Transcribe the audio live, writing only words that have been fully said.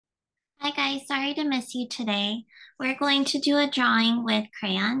Hi guys, sorry to miss you today. We're going to do a drawing with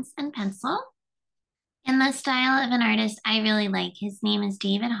crayons and pencil in the style of an artist I really like. His name is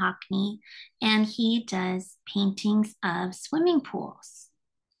David Hockney, and he does paintings of swimming pools.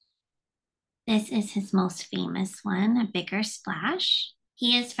 This is his most famous one, A Bigger Splash.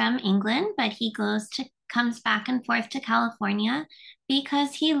 He is from England, but he comes back and forth to California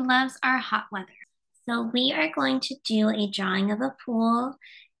because he loves our hot weather. So we are going to do a drawing of a pool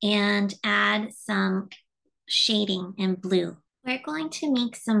and add some shading in blue. We're going to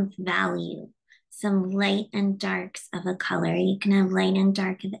make some value, some light and darks of a color. You can have light and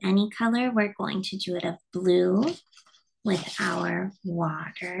dark of any color. We're going to do it of blue with our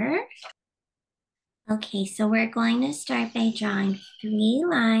water. Okay, so we're going to start by drawing 3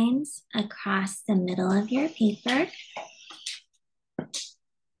 lines across the middle of your paper.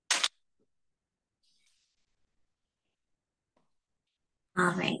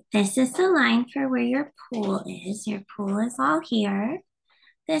 All right, this is the line for where your pool is. Your pool is all here.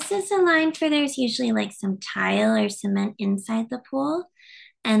 This is a line for there's usually like some tile or cement inside the pool.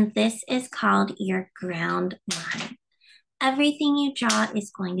 And this is called your ground line. Everything you draw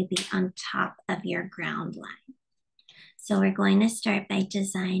is going to be on top of your ground line. So we're going to start by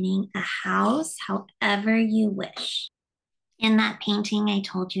designing a house however you wish. In that painting I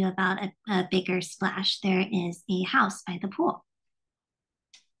told you about a bigger splash, there is a house by the pool.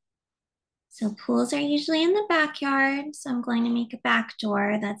 So pools are usually in the backyard. So I'm going to make a back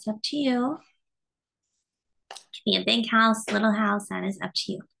door. That's up to you. It could be a big house, little house, that is up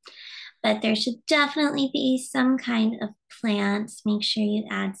to you. But there should definitely be some kind of plants. Make sure you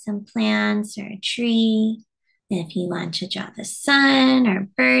add some plants or a tree. If you want to draw the sun or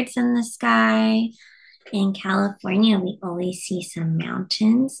birds in the sky. In California, we always see some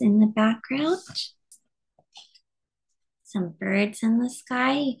mountains in the background. Some birds in the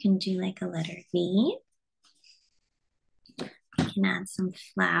sky. You can do like a letter V. You can add some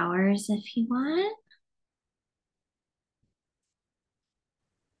flowers if you want.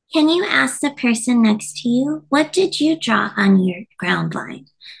 Can you ask the person next to you, what did you draw on your ground line?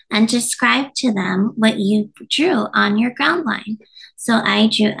 And describe to them what you drew on your ground line. So I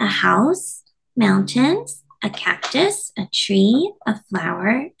drew a house, mountains, a cactus, a tree, a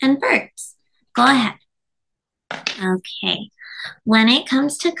flower, and birds. Go ahead. Okay. When it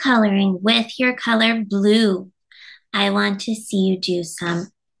comes to coloring with your color blue, I want to see you do some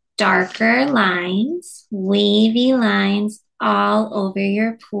darker lines, wavy lines all over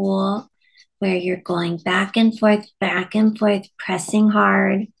your pool where you're going back and forth, pressing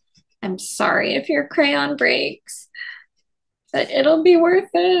hard. I'm sorry if your crayon breaks, but it'll be worth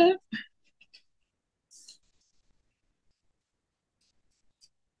it.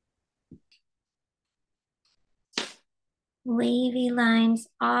 Wavy lines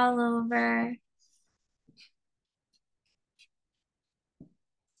all over.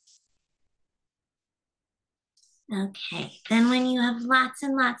 Okay, then when you have lots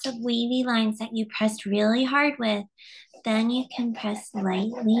and lots of wavy lines that you pressed really hard with, then you can press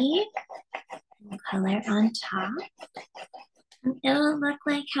lightly and color on top. And it'll look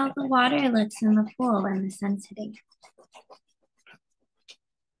like how the water looks in the pool when the sun's hitting.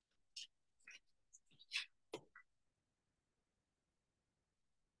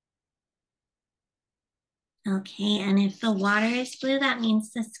 Okay, and if the water is blue, that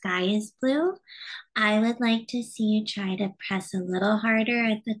means the sky is blue. I would like to see you try to press a little harder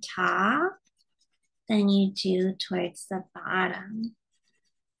at the top than you do towards the bottom.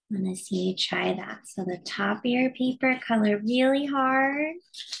 I want to see you try that. So the top of your paper, color really hard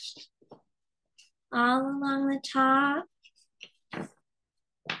all along the top.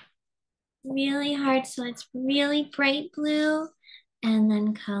 Really hard so it's really bright blue, and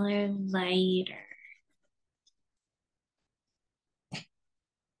then color lighter.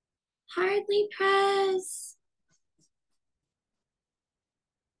 Hardly press.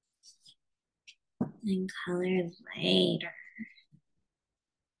 And color lighter.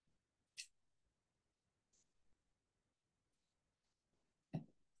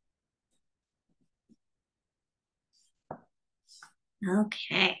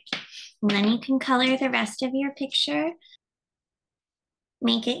 Okay, and then you can color the rest of your picture.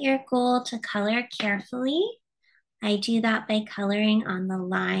 Make it your goal to color carefully. I do that by coloring on the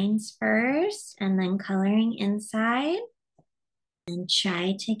lines first and then coloring inside. And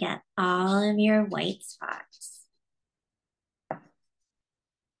try to get all of your white spots.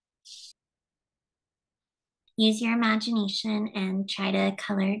 Use your imagination and try to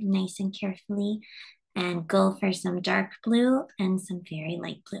color nice and carefully and go for some dark blue and some very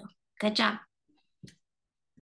light blue. Good job.